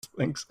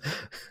things.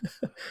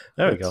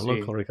 There we Let's go. see.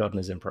 Local recording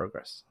is in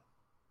progress.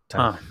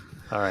 Huh.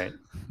 All right.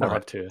 All I'll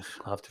right.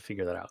 have to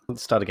figure that out.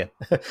 Let's start again.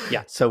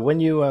 Yeah. So when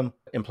you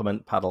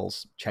implement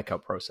Paddle's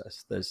checkout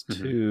process, there's Mhm.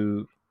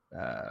 two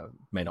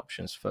main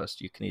options.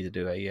 First, you can either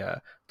do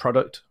a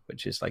product,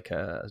 which is like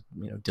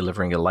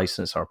delivering a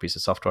license or a piece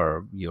of software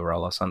or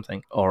URL or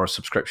something, or a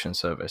subscription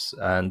service.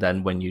 And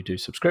then when you do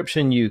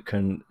subscription, you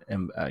can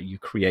you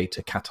create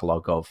a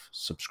catalog of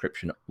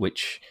subscription,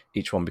 which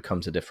each one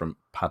becomes a different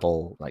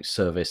Paddle like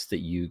service that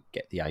you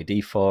get the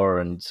ID for,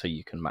 and so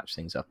you can match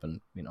things up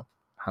and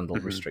handle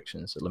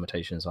restrictions,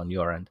 limitations on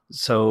your end.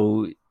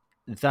 So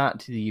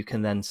that you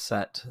can then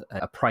set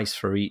a price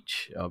for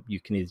each. You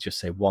can either just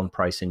say one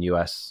price in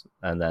US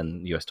and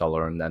then US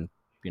dollar, and then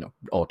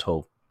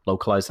auto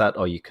localize that,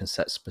 or you can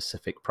set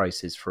specific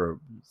prices for,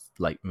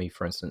 like me,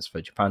 for instance,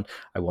 for Japan.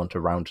 I want a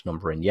round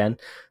number in yen,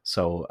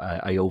 so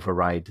I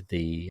override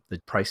the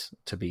price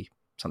to be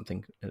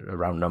something, a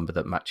round number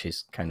that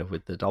matches kind of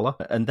with the dollar.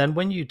 And then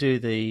when you do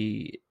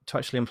to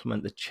actually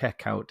implement the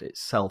checkout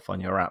itself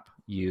on your app,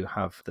 you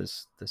have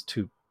there's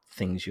two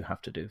things you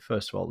have to do.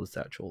 First of all, there's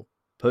the actual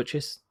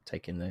purchase,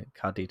 taking the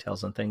card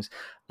details and things,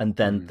 and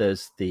then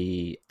there's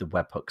the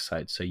webhook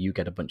side. So you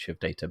get a bunch of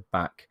data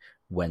back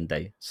when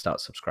they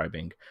start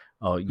subscribing,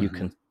 or you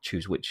can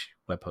choose which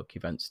webhook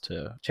events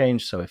to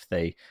change. So if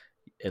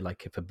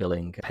a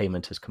billing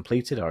payment is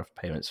completed, or if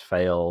payments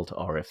failed,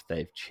 or if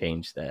they've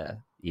changed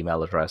their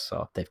email address,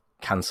 or they've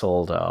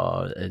cancelled,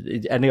 or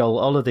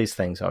all of these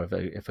things, or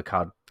if a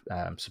card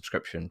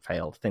subscription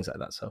failed, things like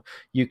that. So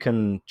you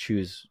can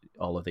choose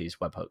all of these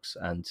webhooks,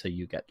 and so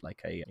you get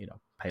like a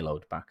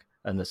payload back.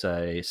 And there's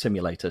a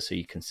simulator, so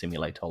you can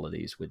simulate all of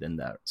these within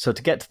there. So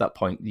to get to that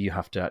point, you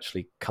have to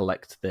actually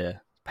collect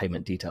the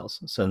payment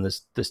details. So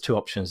there's two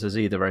options. There's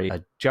either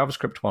a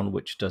JavaScript one,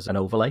 which does an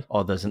overlay,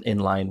 or there's an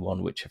inline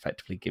one, which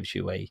effectively gives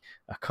you a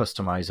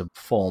customizable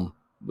form,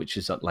 which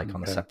is like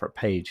on a separate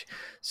page.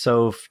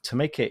 So to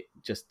make it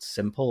just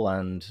simple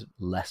and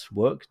less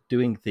work,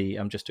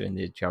 I'm just doing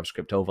the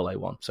JavaScript overlay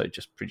one. So it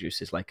just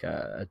produces like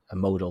a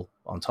modal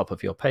on top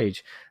of your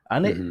page,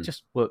 and it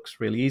just works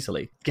really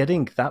easily.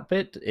 Getting that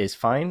bit is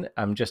fine.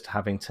 I'm just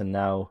having to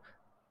now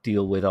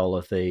deal with all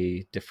of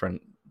the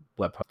different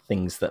web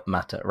things that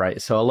matter,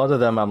 right? So a lot of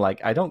them, I'm like,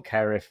 I don't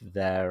care if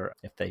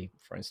they,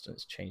 for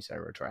instance, change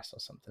their address or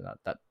something.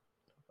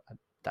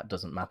 That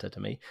doesn't matter to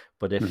me.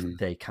 But if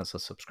they cancel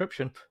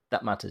subscription,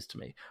 that matters to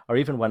me. Or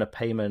even when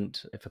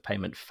if a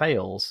payment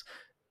fails,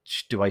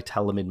 do I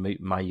tell them in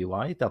my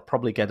UI? They'll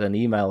probably get an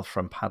email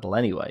from Paddle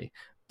anyway,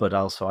 but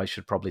also I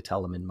should probably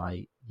tell them in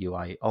my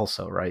UI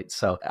also, right?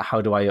 So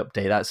how do I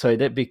update that? So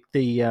it'd be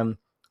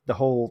the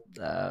whole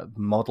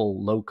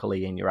model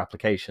locally in your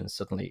application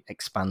suddenly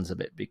expands a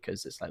bit,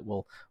 because it's like,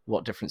 well,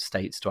 what different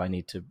states do I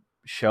need to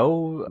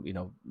show?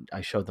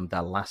 I show them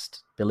their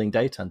last billing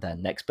date and their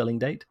next billing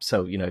date.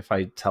 So if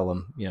I tell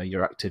them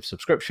your active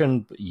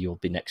subscription, you'll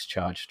be next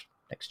charged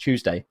next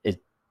Tuesday,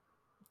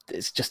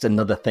 it's just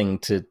another thing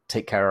to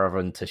take care of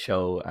and to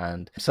show.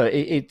 And so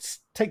it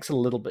takes a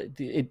little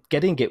bit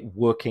getting it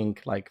working,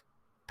 like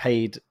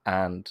paid,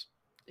 and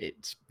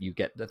you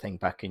get the thing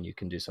back and you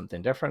can do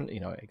something different,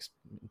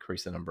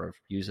 increase the number of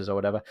users or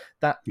whatever.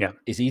 That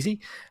is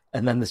easy.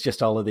 And then there's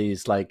just all of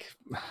these like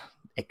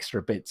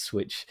extra bits,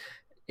 which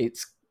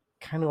it's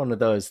kind of one of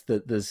those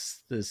that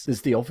there's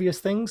the obvious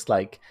things,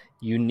 like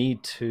you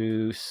need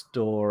to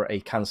store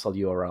a cancel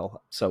URL.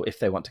 So if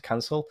they want to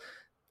cancel,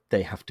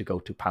 they have to go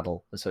to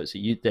Paddle. So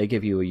they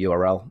give you a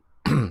URL.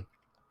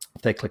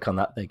 If they click on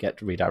that, they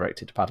get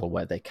redirected to Paddle,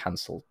 where they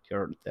cancel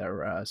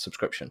their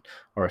subscription,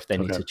 or if they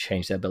need to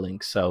change their billing.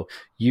 So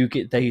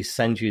they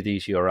send you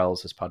these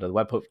URLs as part of the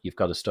webhook. You've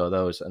got to store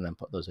those and then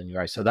put those in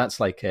your UI. So that's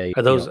like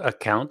are those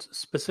account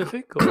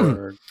specific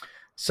or?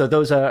 So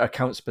those are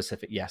account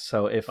specific, yes.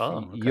 So if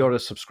you're a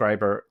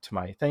subscriber to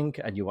my thing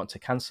and you want to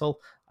cancel,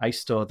 I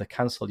store the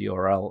cancel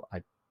URL.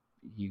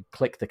 You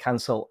click the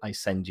cancel, I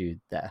send you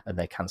there, and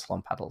they cancel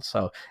on Paddle.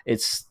 So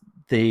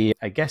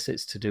I guess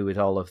it's to do with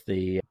all of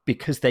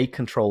because they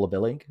control the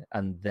billing,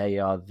 and they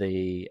are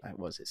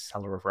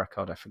seller of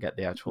record? I forget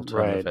the actual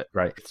term of it.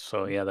 Right.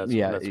 So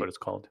that's what it's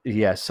called.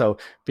 Yeah. So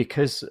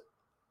because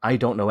I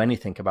don't know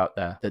anything about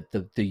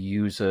the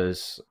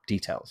user's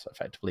details,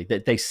 effectively.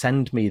 They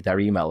send me their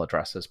email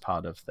address as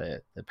part of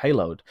the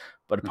payload.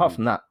 But apart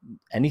from that,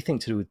 anything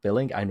to do with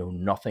billing, I know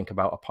nothing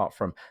about, apart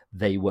from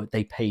they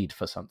paid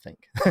for something.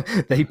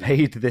 They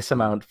paid this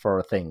amount for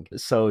a thing.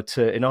 So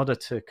in order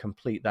to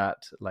complete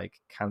that,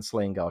 like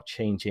canceling or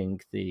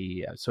changing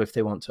so if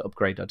they want to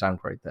upgrade or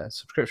downgrade their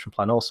subscription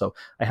plan also,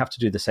 I have to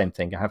do the same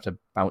thing. I have to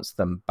bounce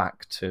them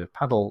back to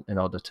Paddle in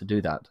order to do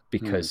that,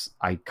 because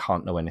I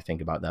can't know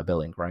anything about their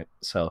billing, right?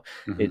 So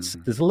there's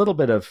a little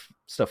bit of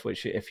stuff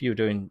which if you're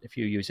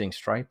using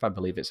Stripe, I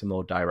believe it's a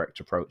more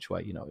direct approach,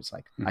 where it's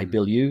like, I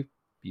bill you,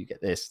 you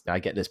get this, I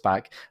get this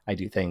back, I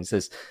do things.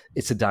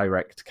 It's a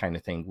direct kind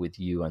of thing with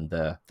you and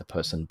the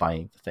person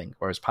buying the thing.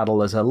 Whereas Paddle,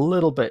 there's a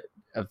little bit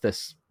of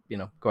this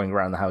going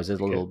around the houses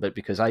a little bit,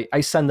 because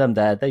I send them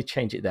there, they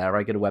change it there,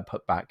 I get a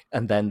webhook back,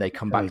 and then they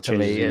come back to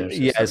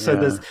me. So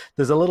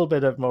there's a little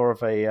bit of more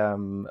of a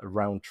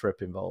round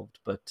trip involved,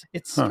 but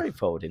it's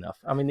straightforward enough.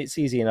 I mean, it's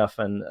easy enough,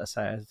 and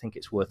I think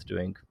it's worth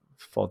doing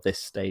for this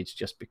stage,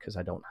 just because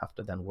I don't have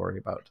to then worry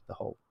about the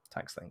whole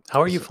tax thing.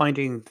 How are you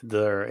finding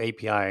their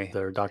API,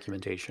 their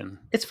documentation?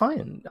 It's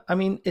fine. I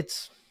mean,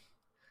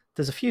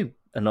 there's a few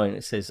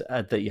annoyances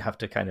that you have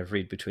to kind of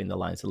read between the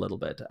lines a little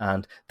bit.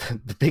 And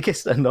the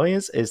biggest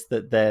annoyance is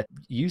that they're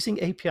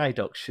using API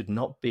docs should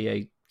not be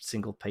a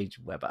single page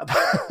web app.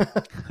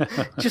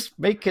 Just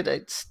make it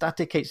a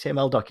static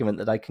HTML document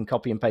that I can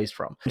copy and paste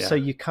from. So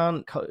you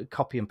can't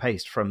copy and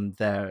paste from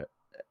their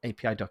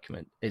API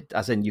document,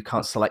 as in you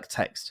can't select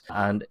text.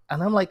 And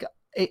I'm like,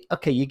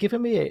 okay, you're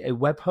giving me a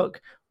webhook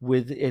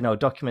with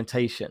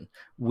documentation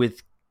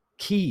with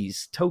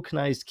keys,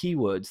 tokenized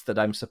keywords that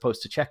I'm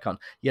supposed to check on,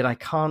 yet I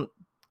can't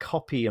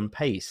copy and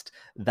paste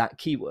that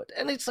keyword.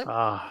 And it's like,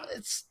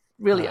 it's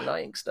really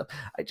annoying stuff.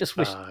 I just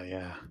wish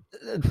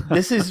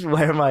this is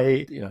where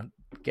I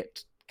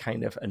get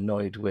kind of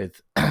annoyed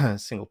with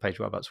single page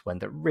web apps, when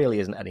there really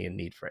isn't any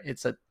need for it.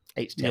 It's a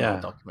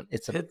HTML document.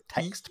 It's a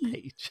text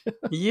page.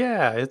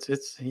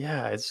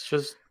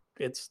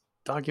 It's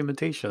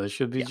documentation. It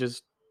should be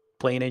just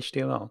plain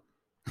HTML.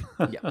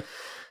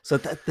 So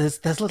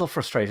there's little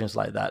frustrations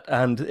like that,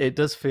 and it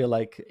does feel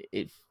like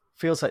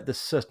there's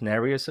certain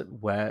areas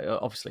where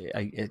obviously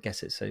I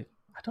guess it's I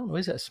don't know,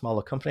 is it a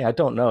smaller company? I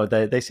don't know.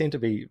 They seem to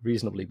be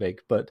reasonably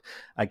big, but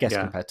I guess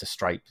compared to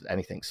Stripe,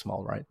 anything's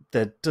small, right?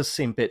 There does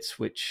seem bits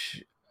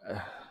which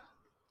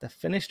they're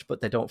finished,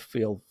 but they don't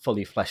feel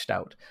fully fleshed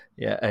out.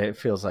 It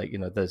feels like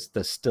there's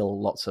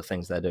still lots of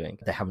things they're doing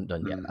they haven't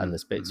done yet, and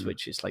there's bits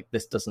which is like,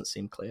 this doesn't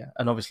seem clear.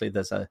 And obviously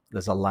there's a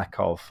lack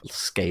of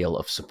scale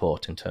of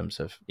support in terms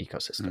of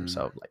ecosystem.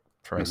 So like,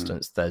 for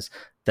instance,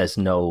 there's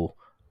no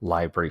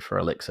library for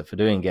Elixir for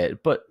doing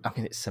it, but I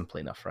mean, it's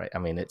simple enough, right? I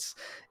mean,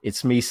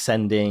 it's me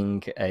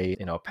sending a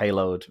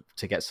payload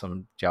to get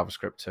some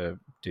JavaScript to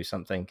do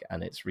something,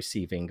 and it's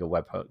receiving a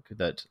webhook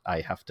that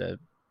I have to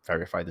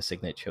verify the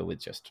signature with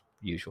just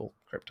usual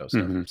crypto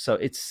stuff. So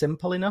it's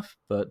simple enough,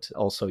 but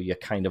also you're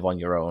kind of on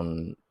your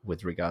own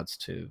with regards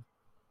to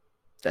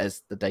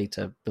there's the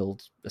data,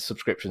 build a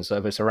subscription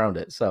service around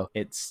it. So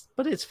it's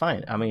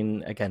fine. I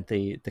mean, again,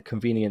 the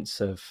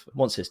convenience of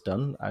once it's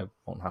done, I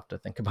won't have to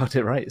think about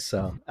it, right?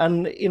 So,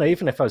 and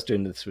even if I was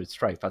doing this with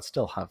Stripe, I'd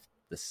still have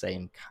the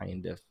same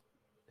kind of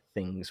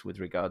things with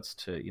regards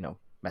to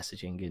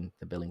messaging in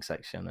the billing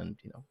section, and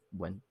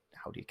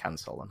how do you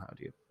cancel, and how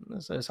do you,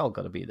 so it's all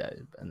got to be there,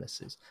 and this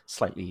is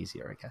slightly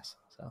easier, I guess.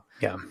 So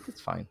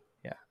it's fine.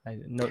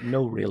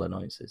 No real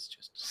annoyances,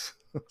 just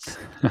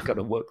got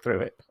to work through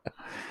it.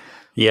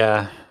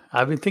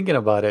 I've been thinking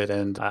about it,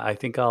 and I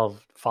think I'll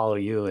follow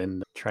you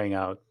in trying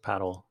out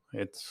Paddle.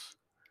 It's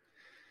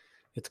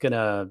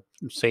gonna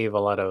save a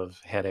lot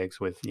of headaches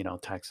with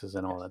taxes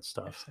and all that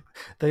stuff.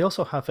 They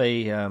also have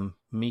a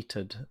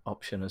metered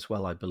option as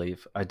well, I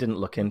believe. I didn't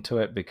look into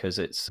it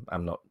because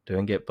I'm not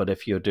doing it, but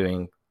if you're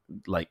doing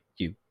like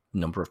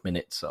number of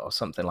minutes or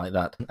something like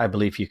that, I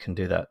believe you can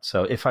do that.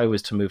 So if I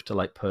was to move to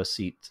like per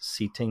seat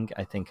seating,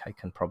 I think I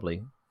can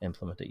probably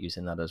implement it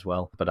using that as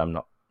well, but I'm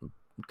not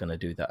going to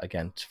do that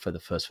again for the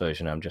first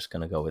version. I'm just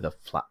going to go with a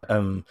flat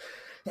I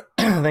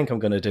think I'm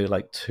going to do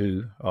like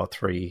 2 or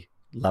 3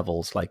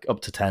 levels, like up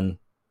to 10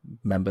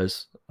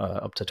 members,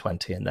 up to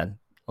 20, and then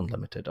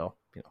unlimited, or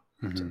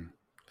up to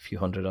a few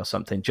hundred or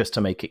something, just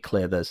to make it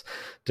clear there's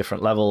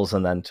different levels,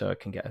 and then I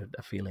can get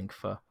a feeling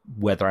for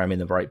whether I'm in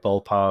the right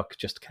ballpark,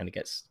 just to kind of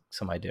get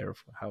some idea of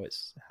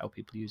how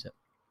people use it.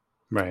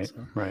 Right.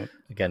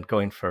 Again,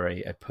 going for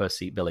a per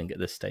seat billing at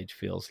this stage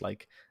feels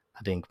like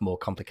adding more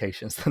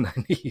complications than I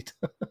need.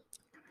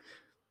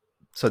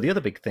 So the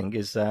other big thing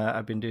is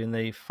I've been doing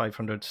the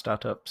 500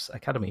 Startups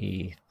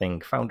Academy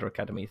thing, Founder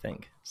Academy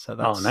thing. So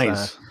that's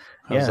nice.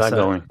 How's that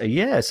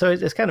going? So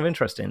it's kind of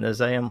interesting.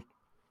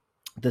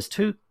 There's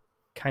 2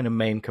 kind of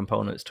main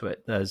components to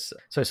it. It's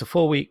a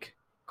 4-week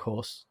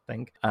course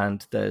thing,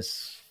 and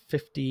there's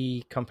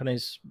 50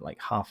 companies. Like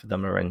half of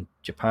them are in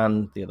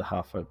Japan, the other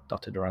half are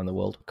dotted around the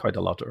world, quite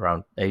a lot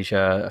around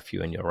Asia, a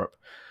few in Europe.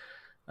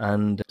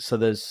 And so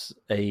there's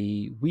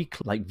a week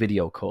like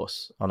video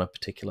course on a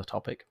particular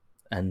topic.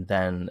 And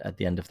then at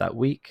the end of that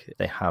week,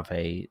 they have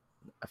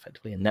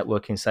effectively a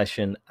networking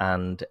session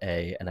and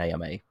an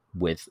AMA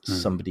with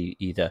somebody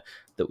either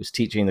that was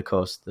teaching the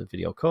course, the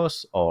video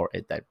course, or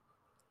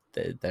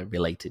they're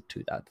related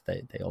to that.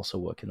 They also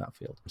work in that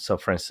field. So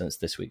for instance,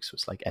 this week's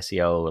was like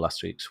SEO,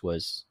 last week's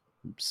was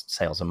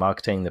sales and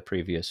marketing, the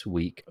previous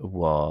week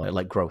was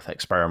like growth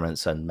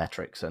experiments and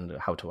metrics, and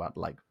how to add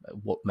like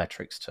what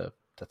metrics to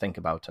think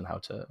about and how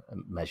to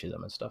measure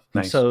them and stuff.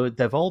 Nice. So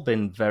they've all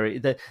been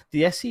the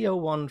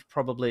SEO one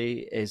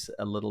probably is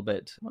a little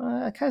bit,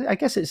 I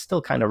guess it's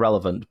still kind of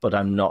relevant, but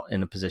I'm not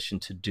in a position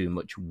to do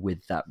much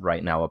with that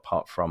right now,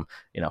 apart from,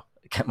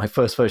 get my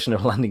first version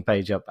of a landing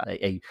page up,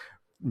 a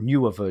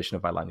newer version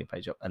of my landing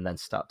page up, and then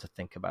start to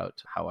think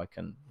about how I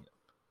can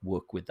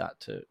work with that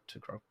to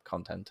grow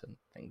content and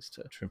things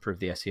to improve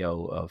the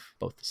SEO of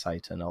both the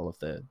site and all of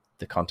the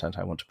content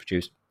I want to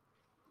produce.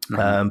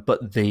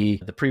 But the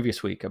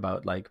previous week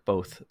about like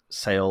both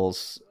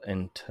sales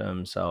in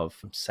terms of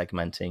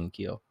segmenting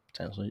your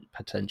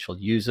potential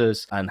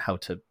users and how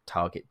to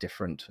target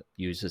different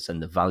users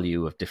and the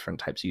value of different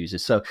types of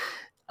users. So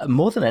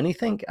more than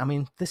anything, I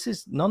mean,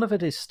 none of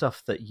it is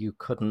stuff that you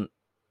couldn't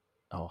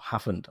or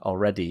haven't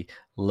already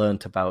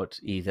learned about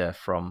either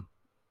from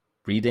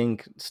reading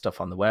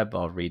stuff on the web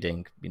or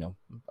reading,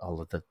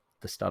 all of the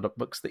startup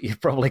books that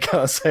you've probably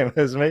got, same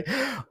as me,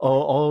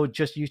 or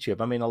just YouTube.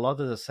 I mean, a lot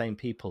of the same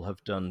people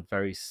have done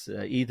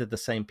either the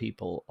same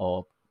people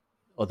or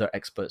other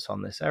experts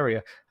on this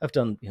area have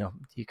done,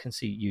 you can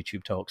see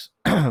YouTube talks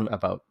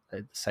about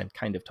the same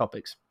kind of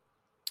topics.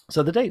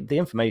 So the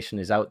information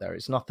is out there.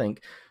 It's nothing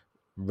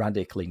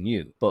radically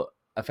new, but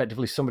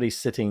effectively somebody's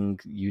sitting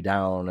you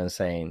down and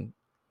saying,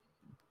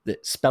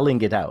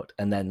 spelling it out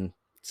and then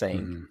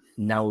saying,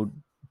 now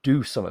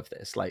do some of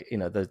this. Like,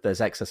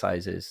 there's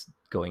exercises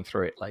going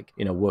through it, like,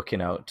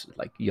 working out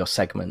like your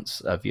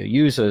segments of your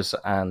users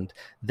and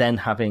then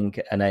having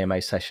an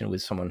AMA session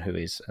with someone who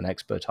is an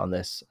expert on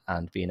this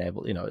and being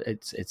able,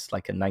 it's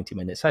like a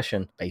 90-minute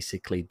session,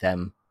 basically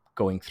them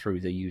going through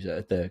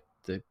the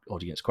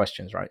audience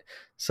questions, right?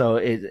 So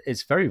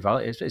it's very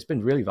valuable. It's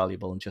been really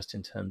valuable, and just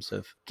in terms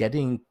of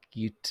getting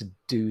you to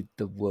do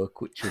the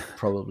work which you've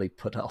probably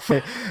put off.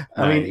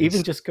 I mean,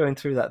 even just going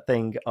through that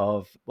thing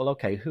of, well,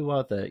 okay, who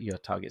are your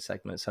target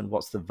segments and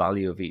what's the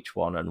value of each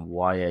one and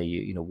why are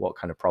you, what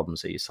kind of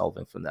problems are you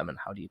solving from them and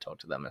how do you talk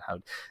to them and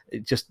how,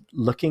 just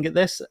looking at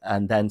this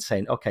and then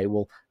saying, okay,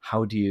 well,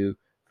 how do you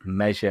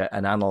measure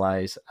and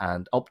analyze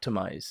and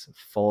optimize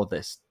for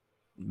this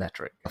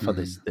metric, for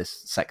this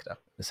sector,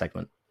 the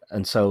segment.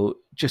 And so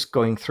just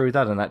going through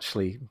that and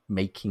actually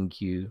making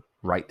you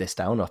write this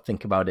down or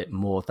think about it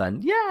more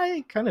than,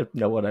 I kind of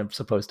know what I'm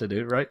supposed to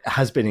do, right,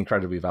 has been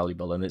incredibly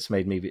valuable. And it's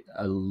made me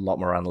a lot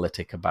more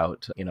analytic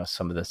about,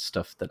 some of the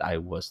stuff that I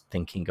was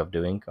thinking of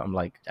doing. I'm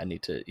like, I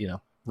need to,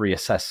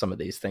 reassess some of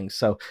these things.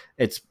 So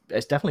it's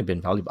definitely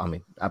been valuable. I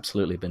mean,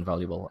 absolutely been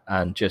valuable.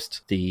 And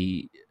just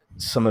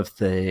some of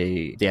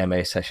the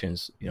AMA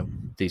sessions,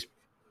 these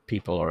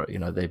people are,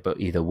 they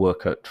either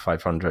work at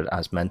 500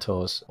 as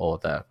mentors or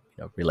they're,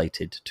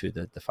 related to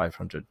the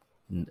 500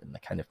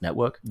 kind of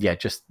network. Yeah,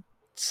 just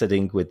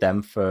sitting with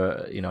them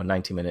for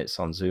 90 minutes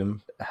on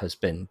Zoom has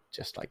been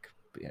just like,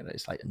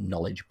 it's like a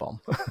knowledge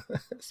bomb.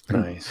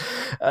 Nice.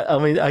 I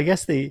mean, I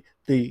guess the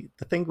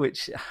thing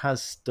which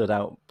has stood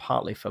out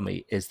partly for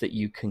me is that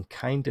you can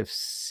kind of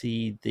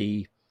see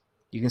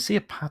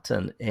a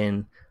pattern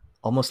in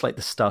almost like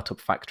the startup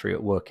factory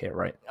at work here,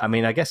 right? I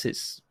mean, I guess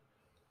it's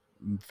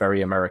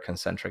very American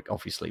centric,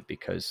 obviously,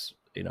 because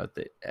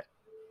the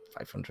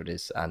 500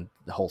 is, and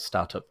the whole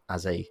startup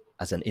as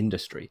an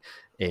industry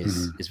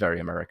is very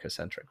America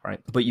centric, right?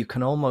 But you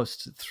can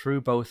almost,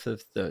 through both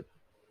the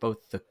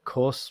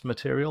course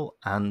material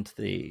and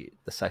the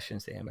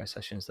sessions, the AMA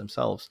sessions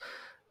themselves,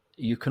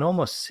 you can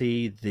almost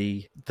see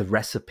the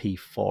recipe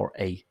for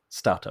a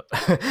startup.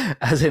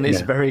 As in,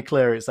 it's very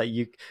clear. It's like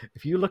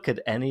if you look at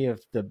any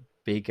of the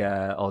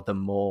bigger or the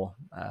more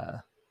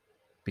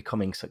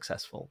becoming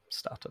successful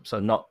startups, so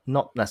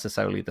not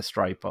necessarily the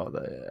Stripe or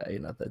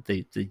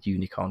the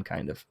unicorn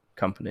kind of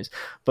companies,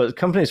 but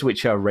companies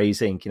which are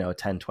raising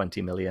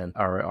 10-20 million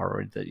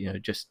are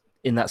just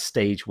in that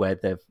stage where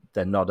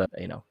they're not a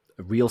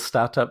real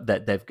startup,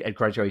 that they've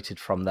graduated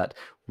from that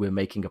we're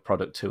making a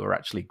product to or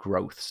actually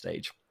growth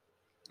stage.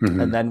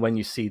 And then when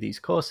you see these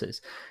courses,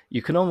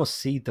 you can almost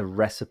see the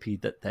recipe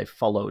that they've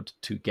followed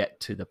to get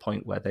to the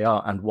point where they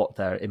are and what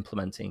they're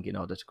implementing in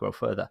order to grow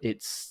further.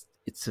 It's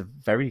a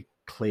very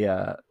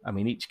clear, I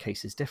mean, each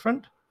case is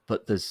different,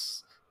 but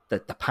there's the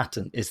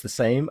pattern is the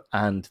same,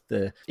 and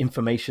the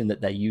information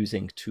that they're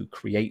using to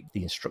create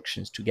the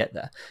instructions to get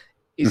there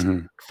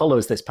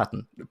follows this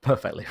pattern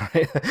perfectly,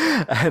 right?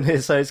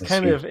 And so it's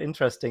kind of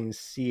interesting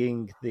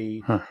seeing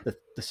the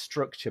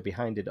structure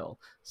behind it all.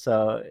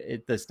 So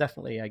there's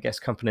definitely, I guess,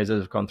 companies that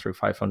have gone through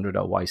 500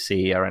 or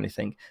YC or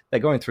anything, they're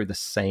going through the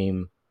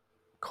same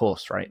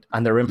course, right?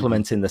 And they're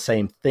implementing the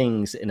same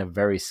things in a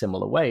very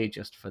similar way,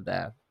 just for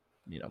their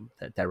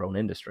their own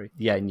industry.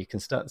 Yeah, and you can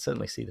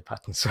certainly see the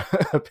patterns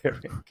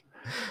appearing.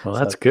 Well,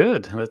 that's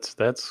good.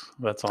 That's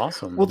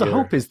awesome. Well, the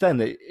hope is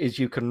then is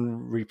you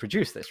can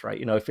reproduce this,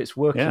 right? If it's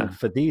working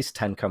for these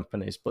 10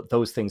 companies, but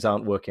those things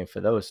aren't working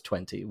for those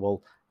 20,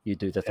 well, you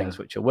do the things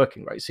which are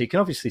working, right? So you can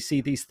obviously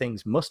see these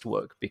things must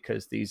work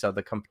because these are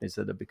the companies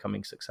that are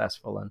becoming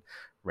successful and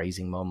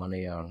raising more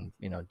money and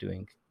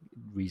doing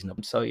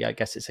reasonable. So yeah, I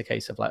guess it's a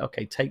case of like,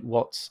 okay, take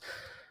what's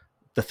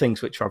the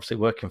things which are obviously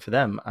working for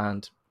them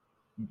and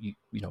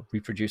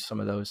reproduce some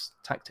of those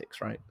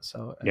tactics, right?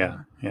 So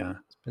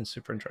it's been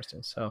super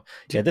interesting. So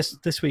yeah,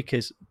 this week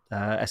is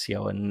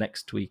SEO, and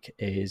next week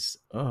is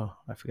I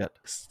forgot.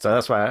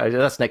 So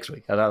that's next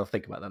week. I'll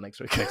think about that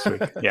next week.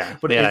 Yeah.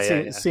 But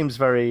it seems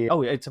very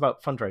it's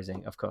about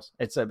fundraising, of course.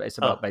 It's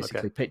about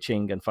basically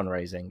pitching and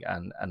fundraising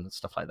and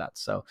stuff like that.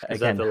 So is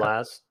that the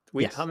last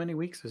week? Yeah. How many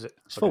weeks is it?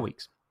 It's 4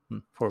 weeks.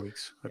 4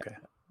 weeks. Yeah. Okay.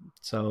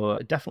 So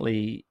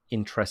definitely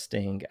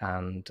interesting.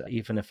 And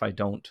even if I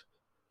don't,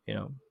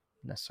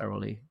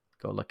 necessarily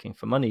go looking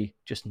for money,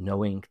 just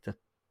knowing the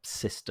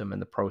system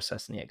and the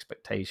process and the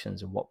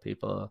expectations and what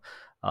people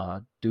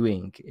are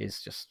doing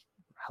is just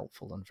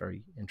helpful and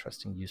very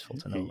interesting, useful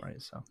to know,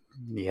 right? So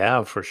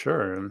Yeah, for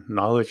sure.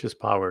 Knowledge is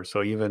power.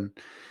 So even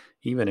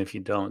if you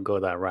don't go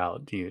that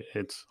route,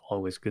 it's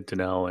always good to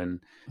know.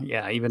 And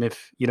yeah, even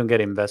if you don't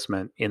get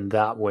investment in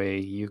that way,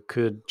 you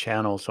could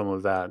channel some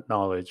of that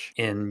knowledge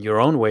in your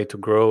own way to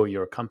grow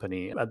your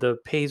company at the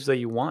pace that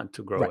you want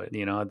to grow right, it.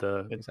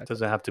 It exactly.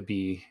 doesn't have to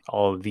be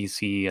all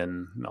VC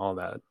and all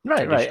that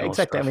Right, traditional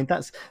exactly. I stuff.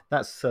 mean,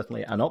 that's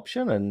certainly an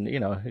option, and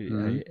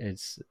Hmm.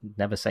 it's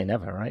never say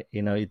never, right?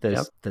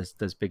 Yep.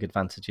 There's big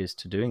advantages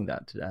to doing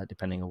that,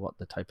 depending on what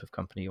the type of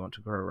company you want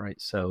to grow, right?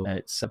 So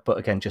but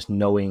again, just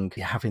knowing,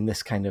 having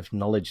this kind of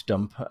knowledge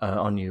dump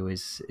on you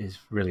is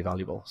really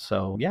valuable.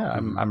 So yeah,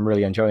 Hmm. I'm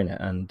really enjoying it,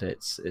 and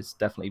it's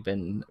definitely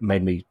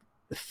made me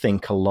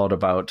think a lot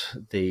about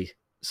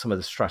some of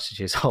the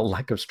strategies or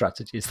lack of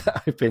strategies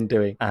that I've been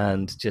doing,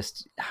 and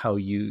just how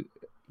you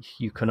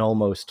can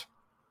almost,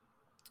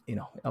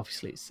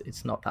 obviously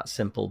it's not that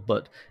simple,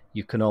 but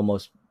you can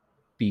almost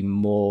be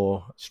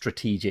more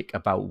strategic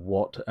about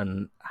what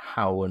and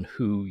how and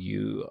who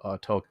you are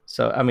talking.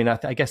 So, I mean,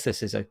 I guess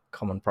this is a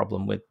common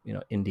problem with,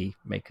 indie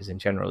makers in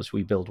general, is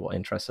we build what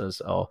interests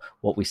us or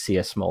what we see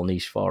a small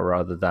niche for,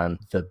 rather than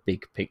the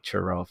big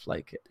picture of,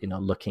 like,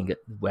 looking at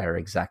where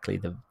exactly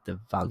the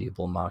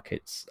valuable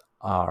markets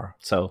are.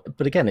 So,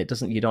 but again,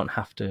 you don't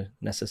have to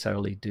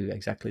necessarily do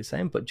exactly the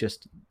same, but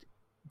just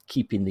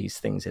keeping these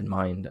things in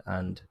mind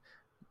and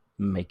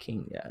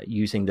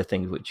using the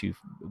things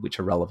which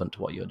are relevant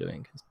to what you're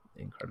doing is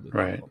incredibly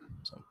Right. powerful.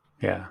 So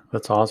Yeah,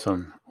 that's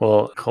awesome.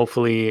 Well,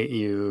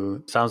 hopefully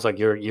sounds like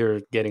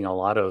you're getting a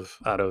lot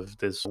out of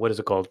this. What is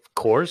it called?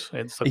 Course?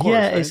 It's a yeah,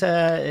 course, it's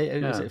right?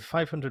 is Yeah. it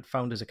 500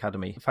 Founders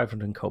Academy,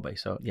 500 in Kobe.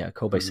 So yeah,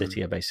 Kobe Hmm.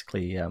 City are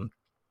basically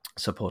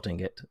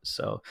supporting it.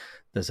 So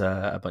there's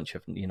a bunch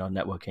of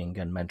networking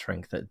and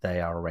mentoring that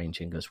they are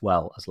arranging, as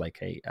well as like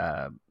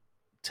a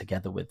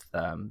together with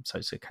so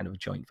it's a kind of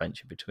joint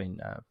venture between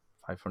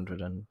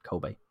 500 and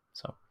Kobe.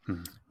 So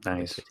Kobe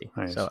Nice, City.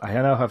 So nice. I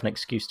now have an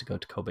excuse to go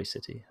to Kobe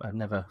City. I've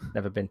never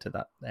been to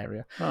that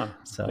area. Oh,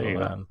 there you So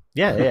go.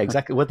 yeah,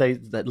 exactly. Well,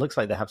 that looks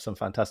like they have some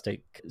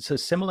fantastic. So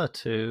similar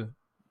to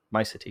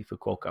my city,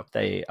 Fukuoka,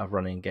 they are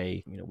running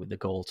with the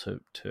goal to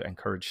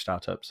encourage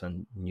startups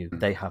and new. Mm.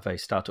 They have a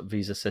startup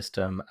visa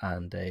system,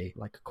 and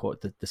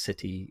the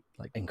city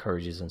like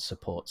encourages and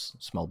supports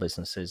small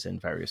businesses in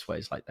various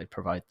ways. Like, they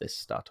provide this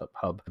startup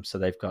hub. So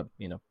they've got,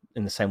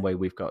 in the same way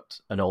we've got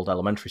an old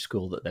elementary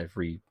school that they've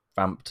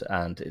revamped,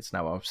 and it's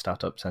now a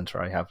startup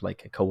center. I have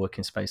like a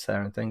co-working space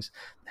there and things.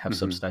 They have Hmm.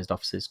 subsidized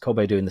offices.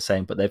 Kobe doing the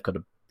same, but they've got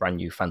a brand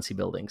new fancy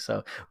building.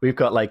 So we've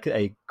got like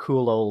a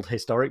cool old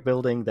historic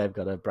building. They've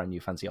got a brand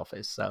new fancy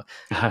office. So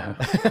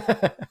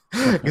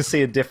you can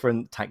see a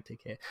different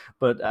tactic here.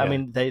 But I Yeah.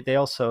 mean, they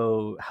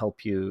also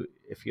help you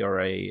if you're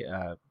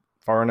a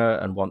foreigner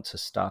and want to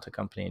start a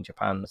company in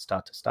Japan,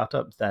 start a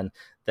startup. Then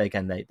they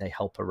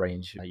help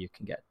arrange. You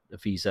can get a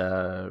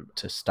visa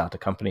to start a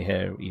company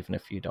here, even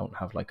if you don't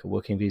have like a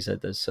working visa.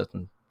 There's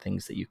certain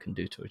things that you can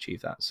do to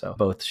achieve that. So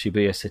both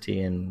Shibuya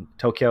City in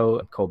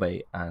Tokyo,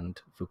 Kobe, and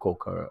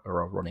Fukuoka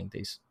are all running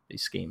these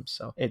schemes.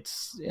 So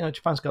it's,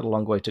 Japan's got a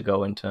long way to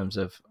go in terms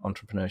of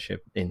entrepreneurship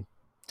in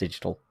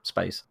digital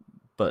space,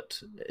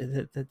 but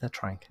they're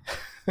trying.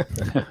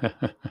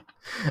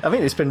 I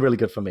mean, it's been really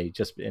good for me,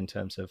 just in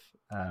terms of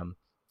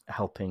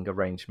helping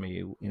arrange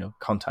me,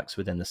 contacts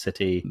within the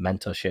city,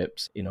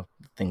 mentorships,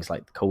 things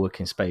like the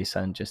co-working space,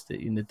 and just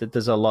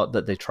there's a lot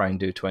that they try and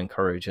do to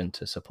encourage and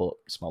to support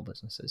small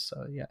businesses.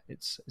 So yeah,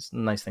 it's a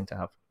nice thing to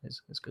have.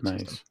 It's a good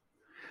system. Nice.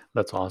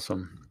 That's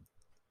awesome.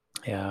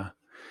 Yeah.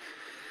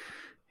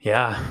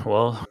 Yeah.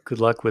 Well, good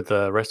luck with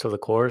the rest of the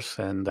course.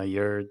 And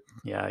you're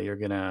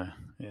gonna,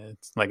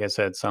 it's like I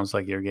said, sounds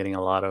like you're getting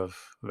a lot of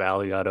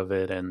value out of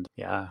it. And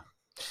yeah,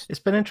 It's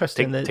been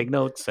interesting that take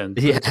notes and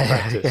put yeah, it to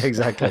practice.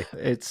 exactly.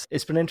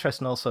 It's been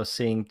interesting also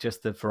seeing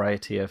just the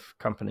variety of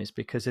companies,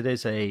 because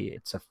it's a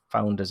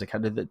founders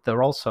academy.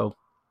 They're also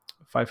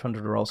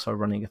 500 are also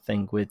running a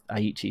thing with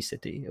Aichi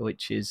City,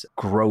 which is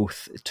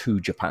growth to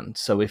Japan.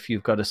 So if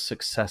you've got a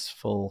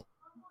successful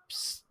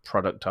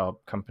product or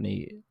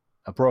company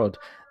abroad,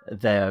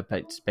 they're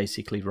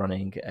basically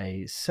running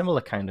a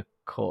similar kind of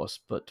course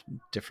but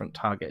different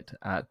target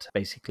at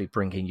basically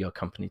bringing your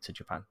company to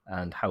Japan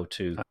and how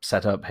to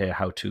set up here,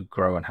 how to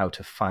grow, and how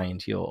to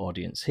find your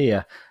audience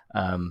here.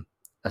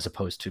 As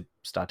opposed to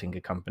starting a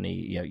company,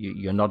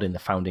 you're not in the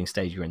founding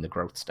stage, you're in the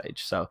growth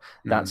stage. So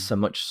that's Mm, a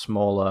much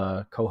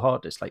smaller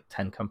cohort. It's like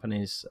 10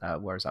 companies,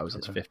 whereas ours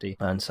is okay. 50.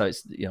 And so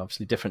it's,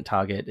 obviously different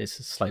target. It's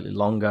slightly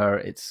longer.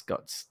 It's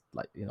got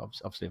like,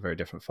 obviously a very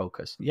different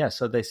focus. Yeah,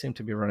 so they seem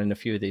to be running a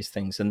few of these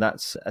things. And I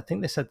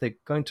think they said they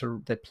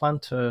plan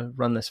to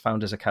run this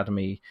Founders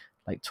Academy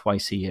like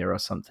twice a year or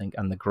something.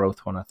 And the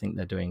growth one, I think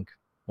they're doing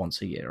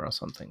once a year or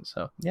something.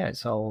 So yeah,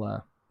 it's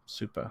all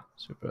super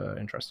super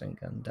interesting,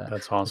 and That's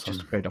it's just a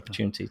awesome. great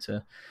opportunity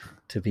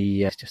to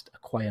be just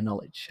acquire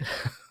knowledge.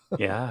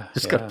 Yeah,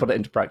 Just got to yeah. put it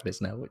into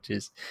practice now, which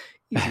is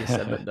easier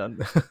said than done.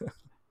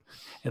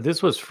 And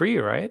this was free,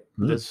 right?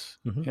 Mm. This,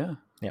 Hmm. yeah,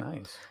 Yeah,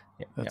 nice.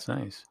 yeah, yeah. That's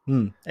nice.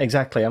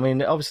 Exactly. I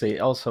mean, obviously, it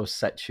also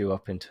sets you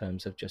up in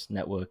terms of just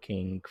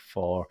networking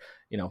for,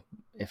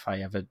 if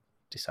I ever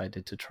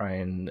decided to try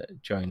and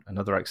join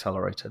another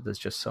accelerator, there's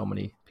just so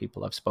many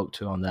people I've spoke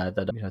to on there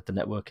that, the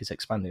network is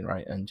expanding,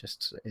 right? And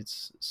just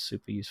it's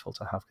super useful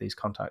to have these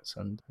contacts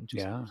and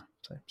just Yeah,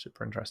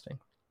 super interesting.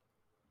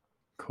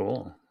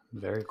 cool.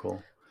 Very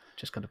cool.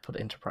 Just got to put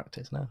it into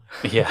practice now.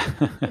 Yeah.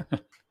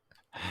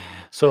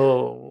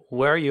 So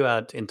where are you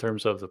at in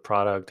terms of the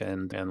product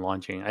and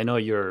launching? I know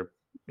you're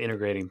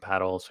integrating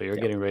Paddle, so you're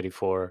Yeah. getting ready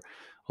for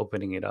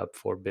opening it up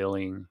for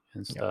billing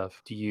and Yeah.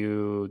 stuff.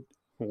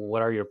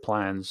 What are your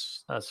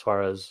plans as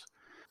far as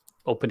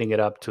opening it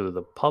up to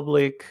the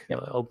public, Yeah.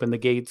 open the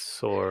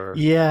gates, or?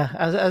 Yeah,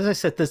 as I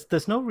said,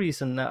 there's no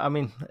reason. I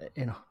mean,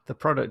 the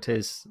product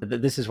is.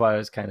 This is why I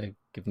was kind of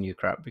giving you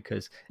crap,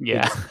 because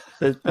Yeah.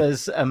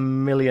 there's a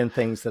million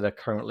things that are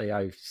currently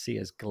I see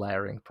as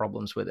glaring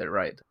problems with it,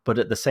 right? But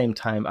at the same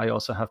time, I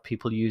also have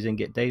people using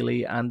it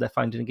daily and they're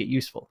finding it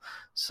useful.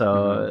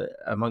 So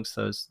amongst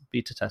those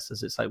beta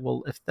testers, it's like,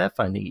 well, if they're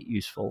finding it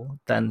useful,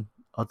 then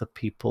other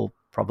people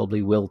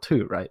probably will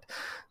too, right?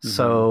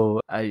 So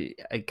I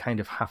kind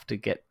of have to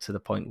get to the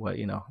point where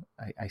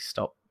I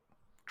stop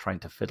trying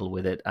to fiddle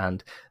with it,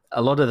 and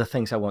a lot of the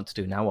things I want to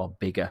do now are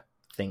bigger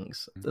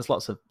things. There's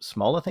lots of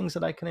smaller things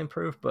that I can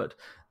improve, but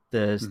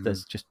there's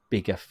just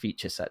bigger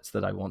feature sets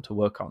that I want to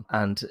work on,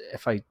 and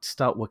if I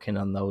start working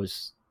on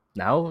those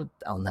now,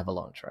 I'll never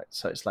launch, right?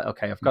 So it's like,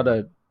 okay, I've got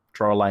to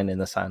draw a line in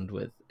the sand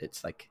with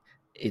it's like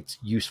it's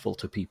useful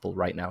to people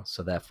right now,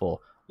 so therefore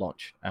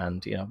launch.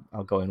 And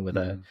I'll go in with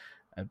a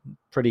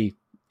pretty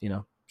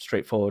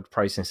straightforward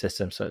pricing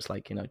system, so it's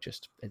like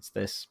just it's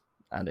this,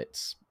 and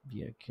it's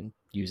you can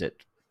use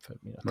it for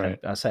 10. Right.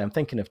 I say I'm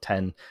thinking of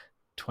 10,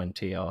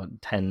 20, or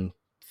 10,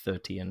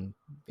 30, and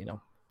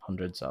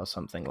hundreds or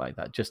something like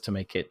that, just to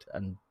make it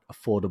an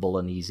affordable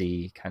and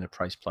easy kind of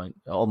price point,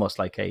 almost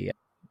like a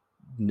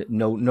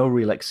no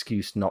real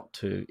excuse not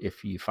to,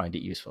 if you find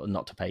it useful,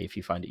 not to pay if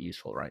you find it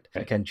useful, right?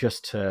 Again,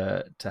 just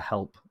to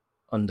help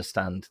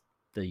understand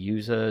the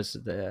users,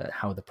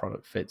 how the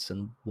product fits,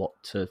 and what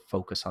to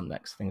focus on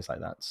next, things like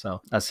that. So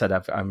as I said,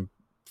 I'm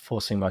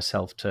forcing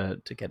myself to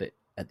get it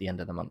at the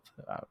end of the month.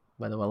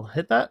 Whether we'll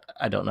hit that,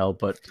 I don't know,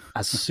 but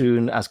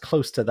as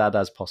close to that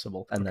as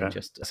possible. And then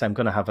just so I'm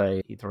going to have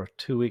either a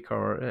 2-week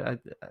or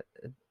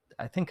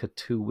I think a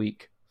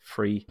 2-week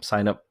free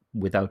sign up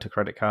without a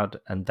credit card,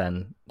 and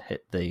then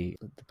hit the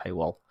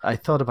paywall. I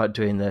thought about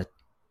doing the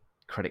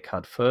credit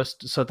card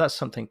first, so that's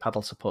something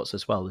Paddle supports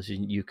as well. Is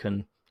you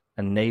can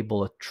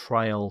enable a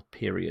trial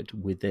period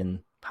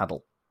within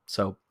Paddle.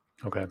 So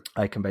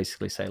I can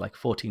basically say like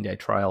 14-day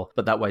trial,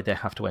 but that way they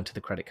have to enter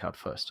the credit card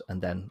first,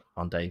 and then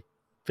on day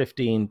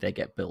 15 they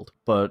get billed.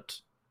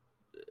 But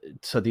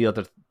so the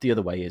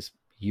other way is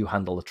you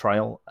handle the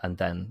trial, and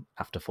then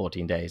after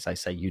 14 days I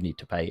say you need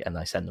to pay, and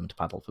I send them to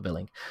Paddle for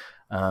billing.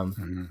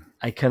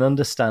 I can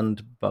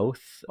understand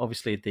both.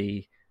 Obviously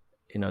the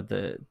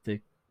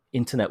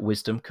internet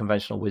wisdom,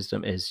 conventional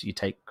wisdom, is you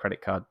take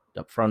credit card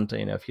up front.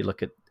 If you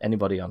look at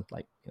anybody on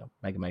like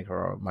MegaMaker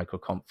or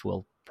MicroConf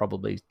will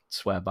probably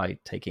swear by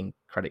taking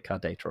credit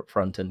card data up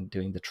front and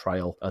doing the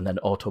trial and then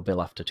auto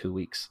bill after 2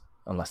 weeks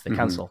unless they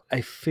cancel.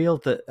 I feel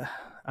that,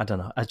 I don't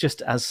know,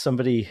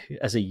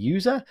 as a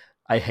user,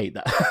 I hate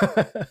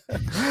that.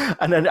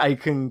 And then I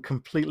can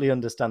completely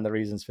understand the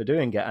reasons for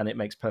doing it, and it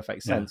makes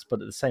perfect sense.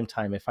 But at the same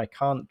time, if I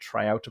can't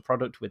try out a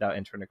product without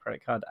entering a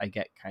credit card, I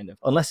get kind of,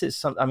 unless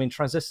it's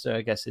Transistor,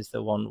 I guess, is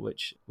the one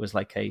which was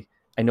like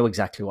I know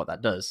exactly what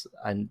that does,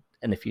 and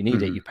if you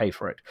need it, you pay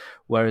for it.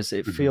 Whereas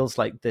it feels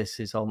like this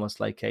is almost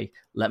like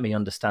let me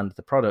understand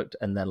the product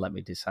and then let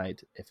me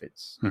decide if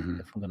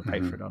I'm going to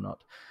pay for it or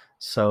not.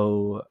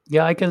 So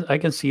yeah, I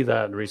can see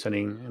that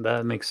reasoning.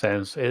 That makes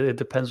sense. It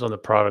depends on the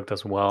product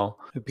as well,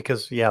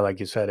 because like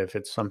you said, if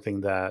it's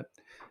something that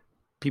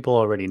people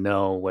already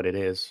know what it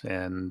is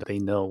and they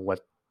know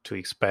what to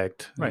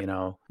expect, right.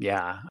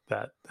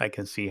 That I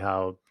can see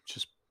how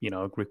just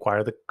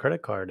require the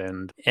credit card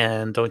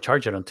and don't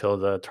charge it until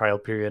the trial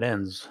period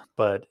ends.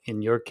 But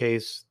in your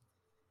case,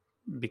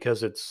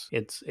 because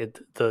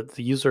the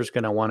user is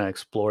going to want to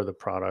explore the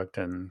product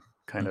and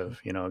kind of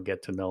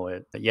get to know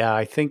it.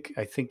 I think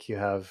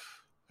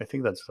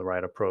that's the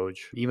right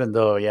approach, even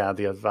though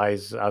the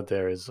advice out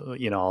there is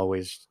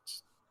always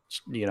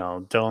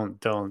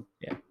don't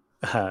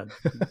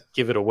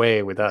give it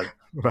away without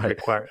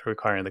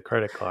requiring the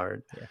credit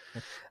card.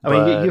 I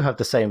mean, you have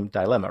the same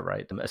dilemma,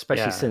 right?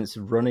 Especially since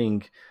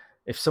running,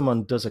 if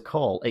someone does a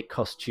call, it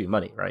costs you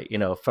money, right?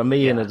 For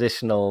me, an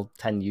additional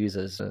 10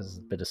 users is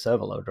a bit of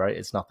server load, right?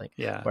 It's nothing.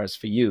 Whereas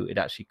for you, it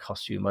actually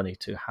costs you money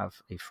to have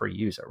a free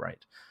user,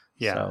 right?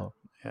 So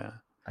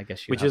I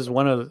guess you which have. is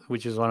one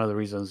of the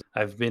reasons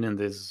I've been in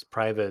this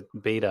private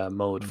beta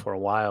mode for a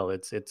while.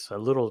 It's a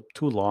little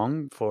too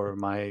long for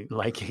my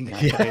liking.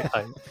 Yeah.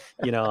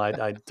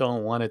 I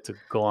don't want it to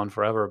go on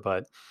forever,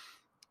 but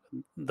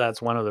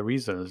that's one of the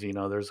reasons.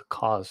 There's a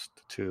cost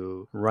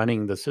to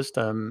running the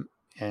system,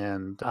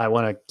 and I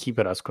want to keep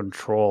it as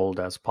controlled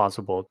as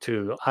possible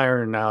to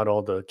iron out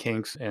all the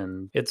kinks.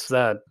 And it's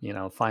that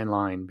fine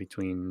line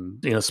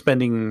between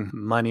spending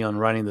money on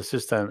running the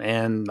system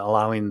and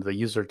allowing the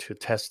user to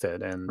test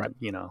it, and Right.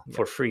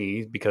 for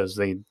free, because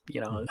they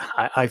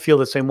I feel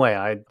the same way.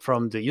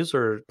 From the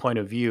user point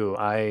of view,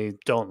 I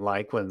don't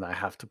like when I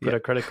have to put Yeah. a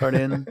credit card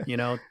in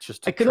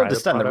just to I can try the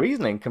understand the product.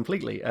 reasoning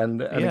completely,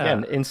 and Yeah.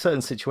 again, in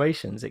certain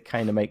situations, it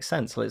kind of makes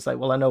sense. So it's like,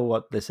 well, I know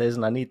what this is,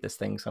 and I need this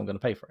thing, so I'm going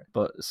to pay for it.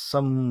 But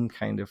some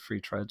kind of free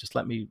trial, just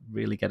let me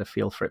really get a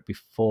feel for it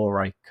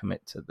before I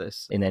commit to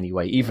this in any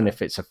way. Even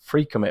if it's a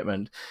free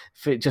commitment,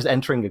 just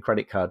entering a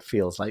credit card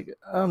feels like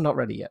I'm not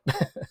ready yet.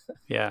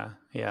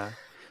 Yeah.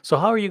 So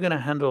how are you going to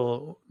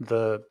handle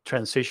the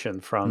transition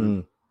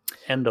from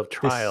end of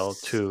trial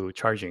to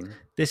charging?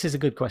 This is a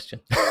good question.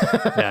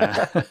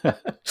 Yeah.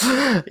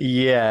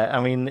 Yeah,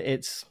 I mean,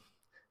 it's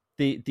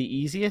the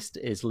easiest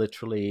is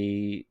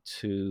literally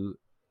to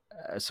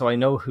so I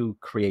know who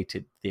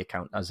created the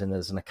account, as in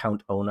there's an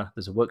account owner,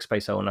 there's a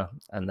workspace owner,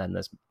 and then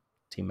there's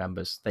team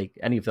members.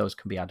 Any of those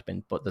can be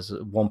admin, but there's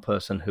one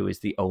person who is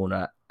the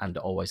owner and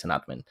always an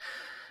admin.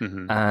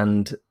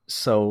 And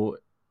so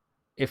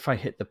if I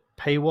hit the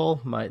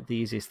paywall, the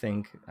easiest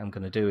thing I'm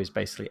going to do is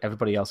basically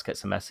everybody else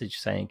gets a message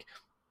saying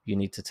you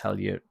need to tell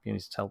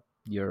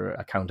your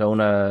account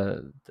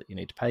owner that you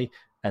need to pay,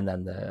 and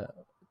then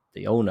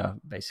the owner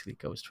basically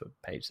goes to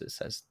a page that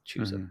says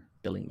choose a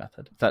billing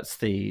method. That's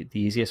the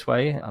easiest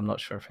way. I'm not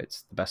sure if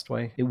it's the best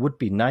way. It would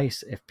be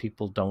nice if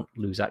people don't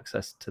lose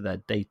access to their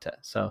data.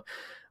 So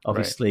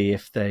obviously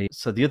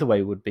so the other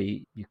way would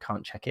be you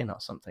can't check in or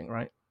something,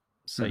 right?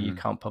 So you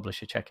can't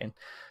publish a check-in.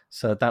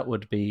 So that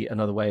would be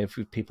another way of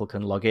people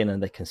can log in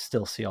and they can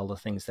still see all the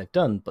things they've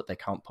done, but they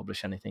can't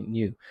publish anything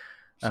new.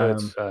 So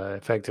it's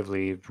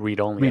effectively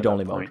read-only.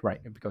 Read-only mode, right?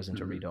 It goes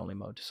into read-only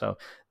mode. So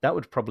that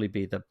would probably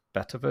be the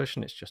better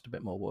version. It's just a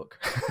bit more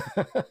work.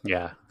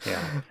 Yeah.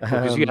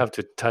 Because you have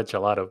to touch a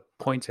lot of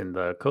points in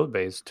the code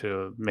base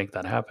to make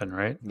that happen,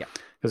 right? Yeah.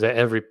 Because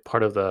every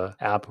part of the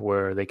app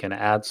where they can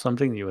add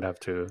something, you would have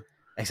to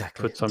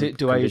exactly put some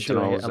do I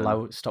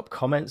allow stop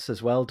comments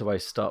as well? Do I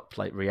stop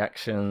like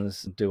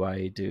reactions? Do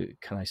I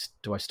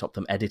stop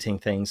them editing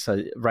things?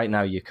 So right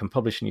now you can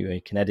publish new,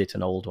 you can edit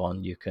an old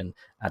one, you can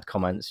add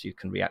comments, you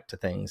can react to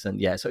things,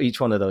 and so each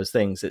one of those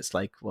things, it's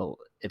like, well,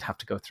 it'd have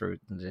to go through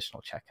an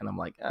additional check, and I'm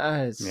like,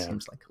 it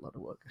seems like a lot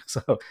of work.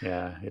 So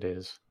yeah, it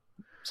is.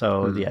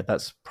 So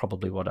that's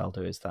probably what I'll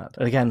do is that.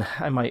 And again,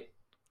 I might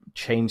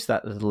change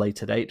that at a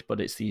later date, but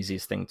it's the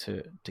easiest thing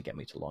to get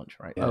me to launch,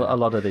 right? A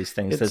lot of these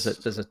things,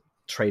 there's a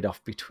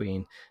trade-off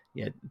between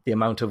the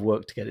amount of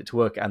work to get it to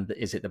work and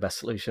is it the best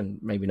solution?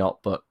 Maybe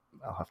not, but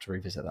I'll have to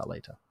revisit that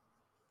later.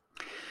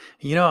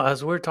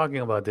 As we're talking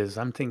about this,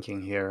 I'm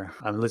thinking here,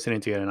 I'm listening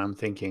to you and I'm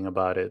thinking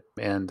about it.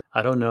 And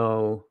I don't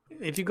know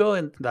if you go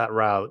in that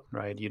route,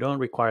 right? You don't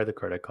require the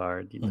credit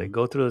card. They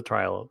go through the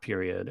trial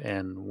period.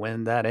 And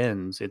when that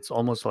ends, it's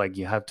almost like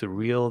you have to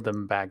reel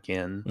them back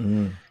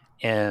in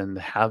and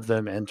have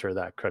them enter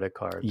that credit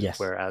card. Yes.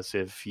 Whereas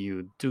if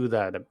you do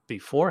that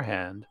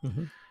beforehand,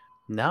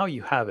 now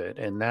you have it.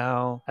 And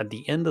now at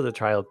the end of the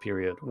trial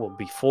period,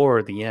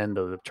 before the end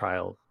of the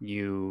trial,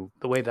 the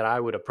way that I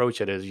would approach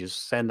it is you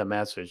send a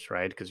message,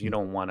 right? Because you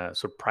don't want to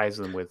surprise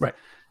them with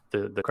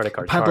the credit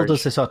card Paddle charge.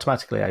 does this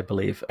automatically, I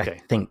believe. Okay. I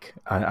think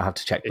I have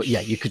to check, but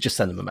you could just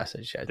send them a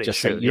message.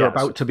 Just say you're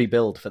about to be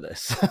billed for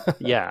this.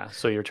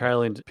 So your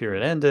trial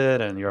period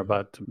ended, and you're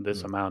about to,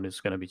 this amount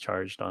is going to be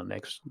charged on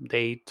next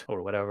date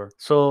or whatever.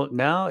 So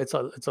now it's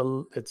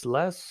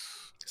less.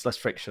 It's less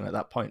friction at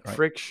that point, right?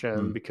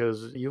 Friction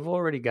because you've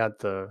already got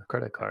the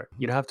credit card.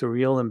 You'd have to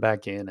reel them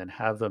back in and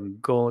have them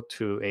go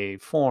to a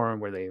form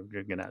where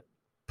they're going to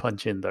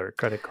punch in their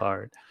credit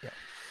card. Yeah.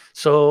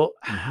 So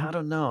I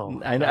don't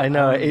know. I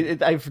know.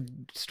 I've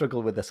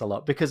struggled with this a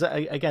lot because,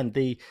 again,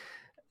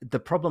 the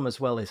problem as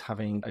well is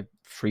having a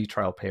free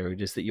trial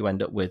period is that you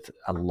end up with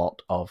a lot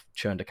of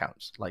churned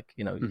accounts. Like,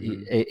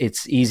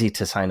 it's easy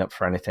to sign up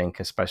for anything,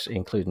 especially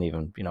including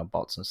even,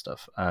 bots and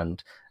stuff.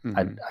 And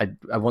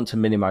I want to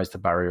minimize the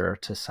barrier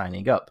to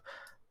signing up.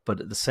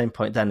 But at the same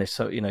point, then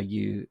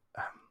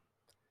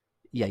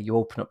you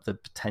open up the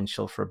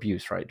potential for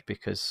abuse, right?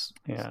 Because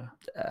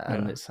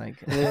it's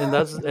like, and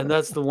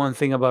that's the one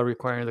thing about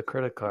requiring the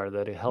credit card,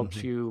 that it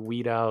helps you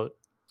weed out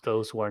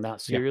those who are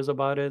not serious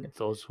about it,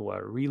 those who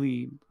are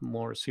really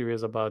more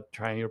serious about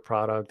trying your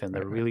product and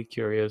they're really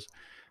curious,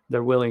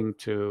 they're willing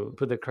to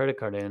put the credit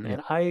card in.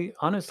 And I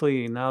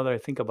honestly, now that I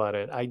think about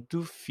it, I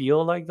do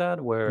feel like that,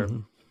 where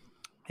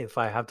if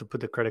I have to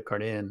put the credit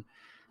card in,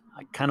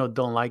 I kind of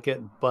don't like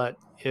it. But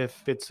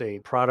if it's a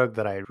product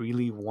that I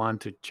really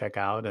want to check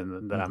out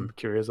and that I'm Hmm.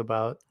 curious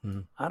about,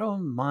 Hmm. I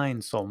don't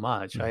mind so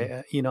much.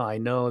 Hmm. I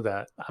know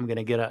that I'm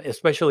gonna get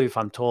especially if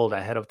I'm told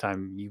ahead of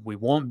time, we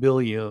won't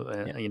bill you,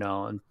 Yeah.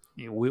 and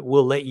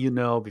we'll let you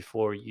know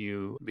before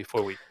we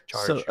So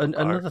charge your card.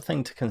 another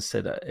thing to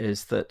consider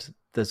is that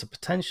there's a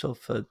potential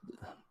for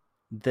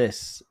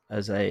this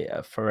as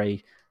a for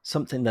a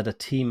something that a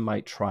team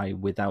might try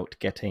without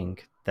getting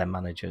their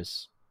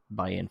managers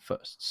buy-in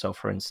first. So,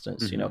 for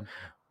instance, Hmm.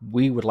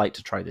 we would like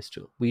to try this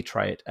tool. We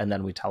try it, and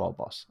then we tell our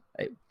boss,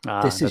 hey,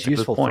 this is That's a good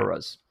useful point. for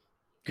us.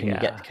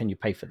 Yeah, Can you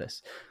pay for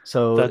this?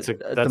 So at the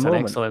that's an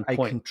moment, excellent I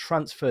point. can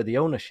transfer the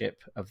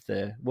ownership of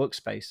the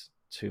workspace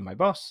to my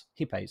boss.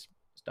 He pays.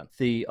 It's done.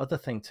 The other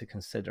thing to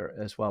consider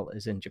as well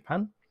is in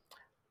Japan,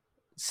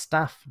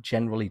 staff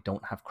generally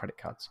don't have credit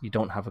cards. You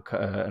don't have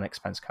an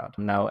expense card.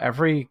 Now,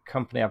 every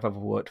company I've ever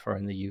worked for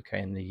in the UK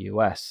and the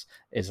US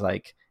is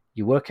like,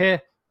 you work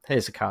here,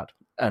 here's a card,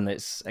 and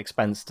it's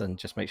expensed, and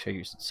just make sure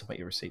you submit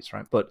your receipts,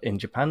 right? But in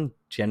Japan,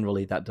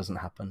 generally that doesn't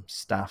happen.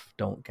 Staff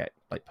don't get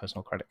like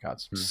personal credit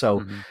cards.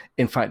 So, Mm-hmm.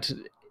 in fact,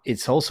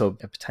 it's also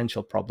a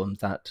potential problem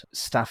that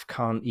staff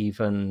can't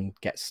even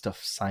get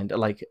stuff signed.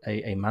 Like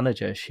a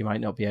manager, she might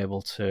not be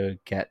able to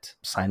get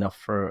sign off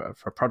for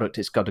a product.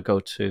 It's got to go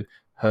to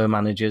her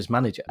manager's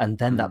manager, and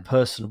then that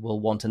person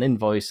will want an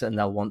invoice, and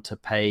they'll want to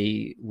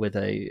pay with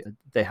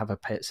they have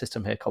a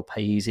system here called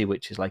PayEasy,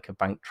 which is like a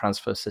bank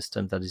transfer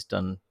system that is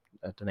done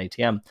at an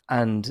ATM.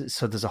 And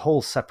so there's a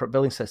whole separate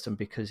billing system,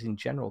 because in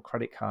general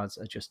credit cards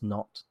are just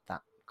not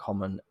that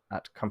common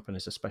at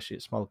companies, especially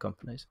at small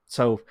companies.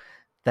 So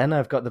then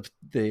I've got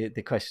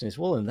the question is,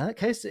 well, in that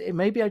case,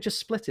 maybe I just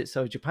split it.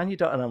 So Japan, you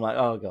don't, and I'm like,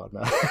 oh god,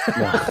 no,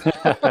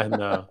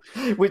 No,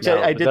 which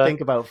no, I but did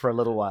think about for a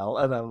little while,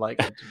 and I'm like,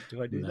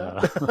 do I do no.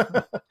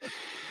 that?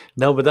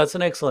 No, but that's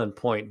an excellent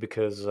point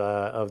because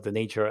of the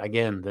nature,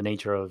 again, the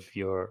nature of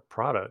your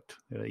product.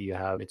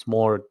 It's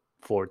more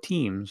for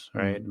teams,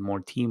 right? Mm, More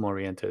team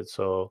oriented.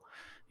 So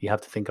you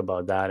have to think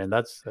about that. And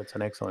that's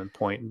an excellent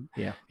point.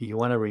 yeah, You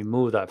want to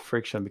remove that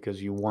friction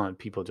because you want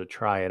people to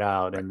try it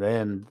out right. and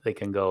then they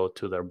can go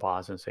to their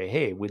boss and say,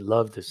 hey, we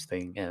love this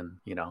thing. And,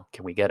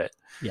 can we get it?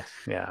 Yes.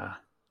 Yeah.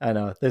 I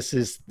know this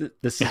has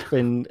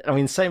been. I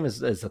mean, same as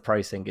the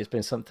pricing. It's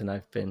been something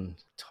I've been,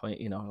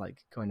 like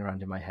going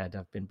around in my head.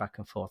 I've been back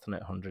and forth on it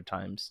 100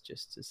 times.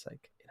 Just it's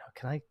like,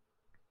 can I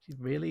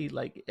really,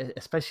 like,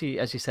 especially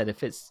as you said,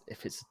 if it's a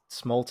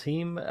small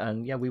team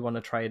and yeah, we want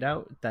to try it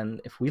out, then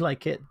if we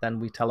like it, then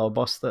we tell our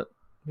boss that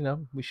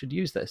we should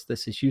use this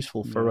is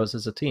useful for Yeah. us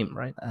as a team,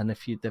 right? And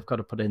if they've got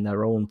to put in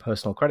their own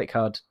personal credit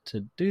card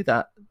to do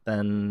that,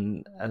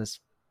 then it's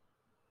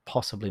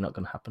possibly not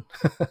going to happen.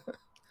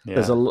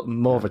 There's a Yeah.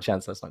 more of a Yeah.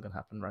 chance that's not going to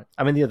happen, right?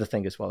 I mean, the other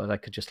thing as well is I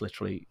could just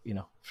literally,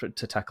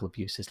 to tackle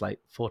abuse is like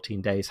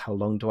 14 days. How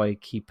long do I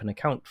keep an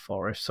account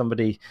for? If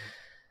somebody,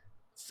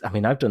 I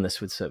mean, I've done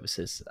this with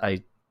services.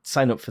 I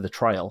sign up for the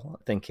trial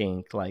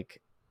thinking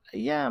like,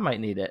 yeah, I might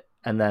need it.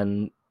 And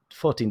then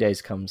 14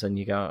 days comes and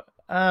you go,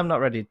 I'm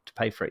not ready to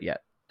pay for it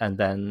yet. And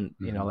then,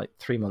 Mhm. like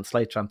 3 months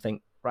later, I'm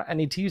thinking, right, I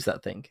need to use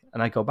that thing.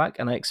 And I go back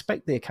and I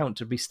expect the account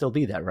to still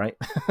be there, right?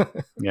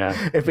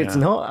 Yeah. If it's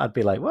Yeah. not, I'd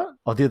be like, what?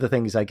 Or the other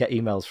thing is I get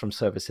emails from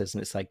services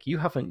and it's like, you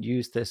haven't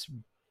used this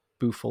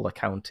Boofle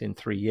account in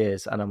 3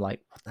 years. And I'm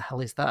like, what the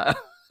hell is that?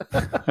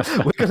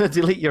 We're going to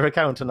delete your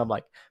account. And I'm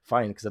like,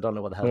 fine, because I don't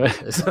know what the hell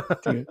this is.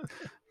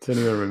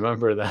 Didn't even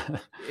remember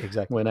that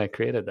Exactly. when I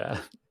created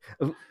that.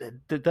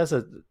 There's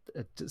a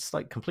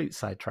slight complete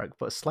sidetrack,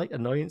 but a slight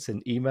annoyance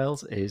in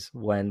emails is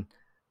when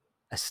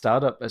a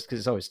startup, because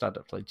it's always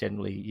startups, like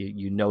generally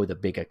you know the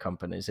bigger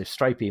companies. If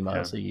Stripe Yeah.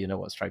 emails you, you know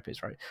what Stripe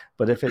is, right?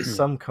 But if it's Yeah.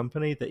 some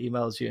company that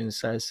emails you and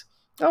says,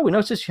 oh, we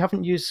noticed you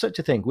haven't used such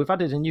a thing, we've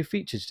added a new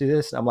feature to do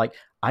this, I'm like,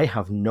 I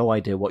have no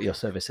idea what your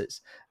service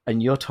is,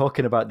 and you're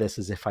talking about this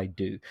as if I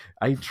do.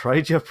 I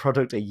tried your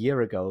product a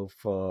year ago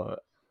for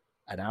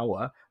an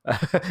hour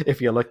if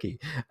you're lucky,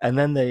 and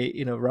then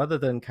they, rather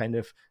than kind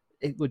of,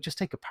 it would just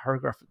take a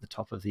paragraph at the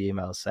top of the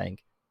email saying,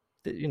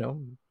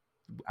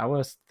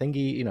 our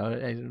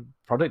thingy,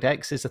 product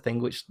X is a thing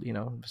which,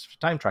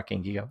 time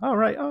tracking. You go, oh,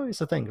 right. Oh,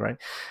 it's a thing, right?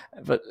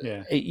 But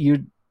Yeah.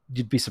 you'd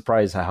be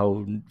surprised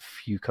how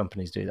few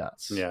companies do that.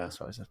 Yeah. That's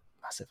always a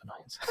massive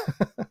annoyance.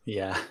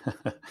 Yeah.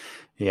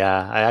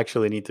 Yeah. I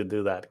actually need to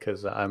do that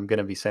because I'm going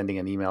to be sending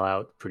an email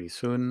out pretty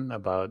soon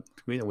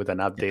with an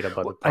update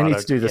about the Well, I need to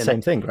product. do the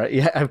same thing, right?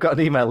 Yeah, I've got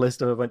an email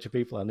list of a bunch of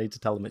people. I need to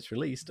tell them it's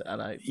released,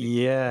 and I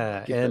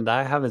Yeah, give it. and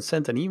I haven't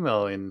sent an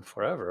email in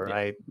forever.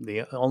 Yeah.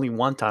 The only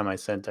one time I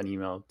sent an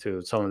email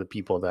to some of the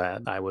people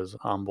that I was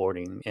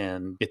onboarding,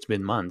 and it's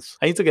been months.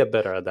 I need to get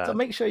better at So that.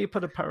 make sure you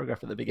put a paragraph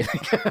at the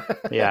beginning.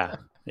 Yeah,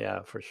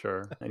 yeah, for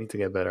sure. I need to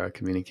get better at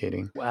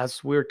communicating.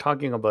 As we're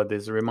talking about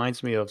this, it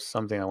reminds me of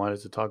something I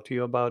wanted to talk to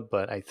you about,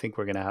 but I think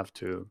we're gonna have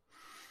to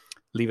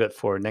leave it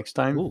for next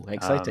time. Ooh,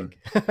 exciting.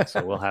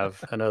 So we'll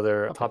have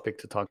another Okay. topic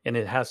to talk, and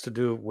it has to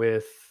do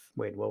with.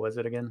 Wait, what was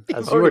it again? You've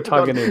As you were already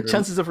talking, forgotten.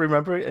 Chances of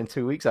remembering it in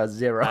 2 weeks are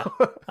zero.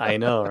 I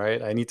know,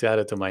 right? I need to add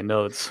it to my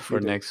notes for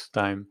You do. next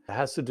time. It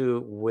has to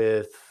do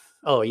with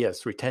Oh,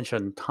 yes,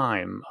 retention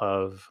time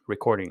of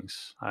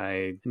recordings.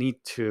 I need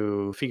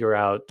to figure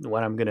out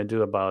what I'm going to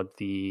do about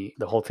the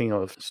whole thing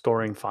of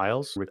storing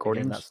files, Again,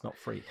 recordings. that's not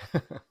free.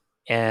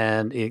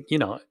 And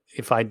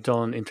if I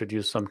don't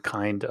introduce some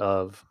kind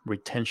of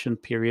retention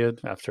period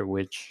after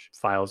which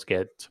files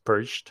get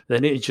purged,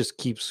 then it just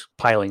keeps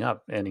piling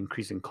up and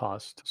increasing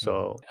cost.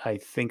 So I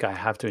think I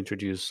have to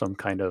introduce some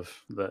kind of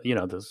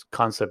this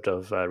concept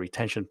of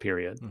retention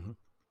period. Mm-hmm.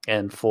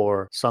 And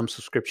for some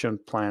subscription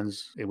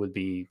plans, it would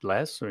be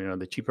less. Or,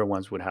 the cheaper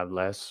ones would have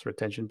less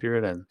retention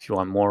period. And if you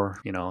want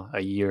more,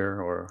 a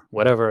year or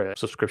whatever, a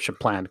subscription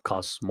plan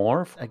costs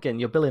more. Again,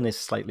 your billing is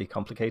slightly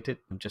complicated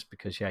just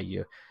because,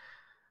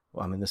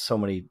 well, I mean, there's so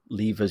many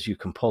levers you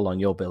can pull on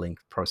your billing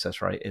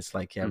process, right? It's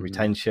like,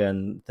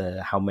 retention,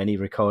 how many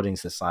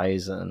recordings, the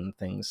size and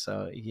things.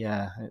 So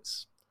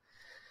it's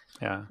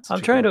I'm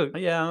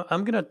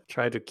gonna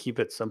try to keep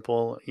it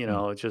simple,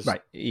 just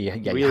right. Yeah,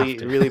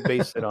 really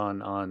base it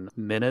on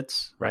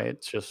minutes, right?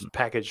 It's just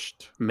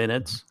packaged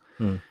minutes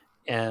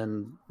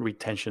and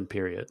retention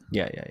period.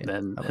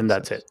 And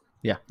that's sense.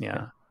 it.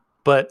 Yeah.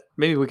 But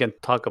maybe we can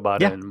talk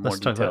about it in more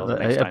detail next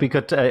time. It'd be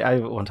good. I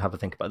want to have a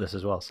think about this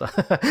as well. So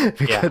it'd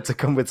be good to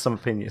come with some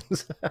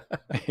opinions.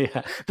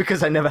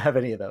 Because I never have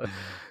any of those.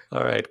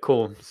 All right,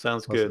 cool.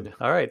 Sounds good.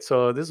 All right,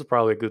 so this is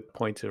probably a good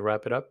point to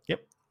wrap it up.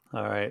 Yep.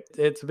 All right.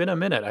 It's been a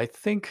minute. I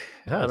think,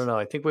 I don't know.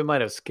 I think we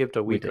might have skipped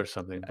a week or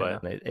something,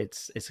 but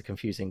it's a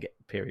confusing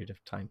period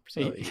of time.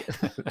 So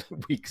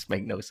weeks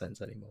make no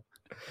sense anymore.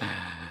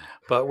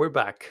 But we're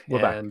back.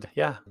 We're back.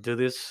 Yeah, do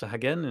this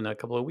again in a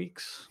couple of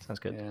weeks. Sounds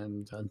good.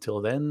 And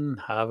until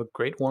then, have a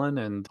great one,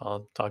 and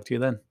I'll talk to you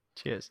then.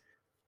 Cheers.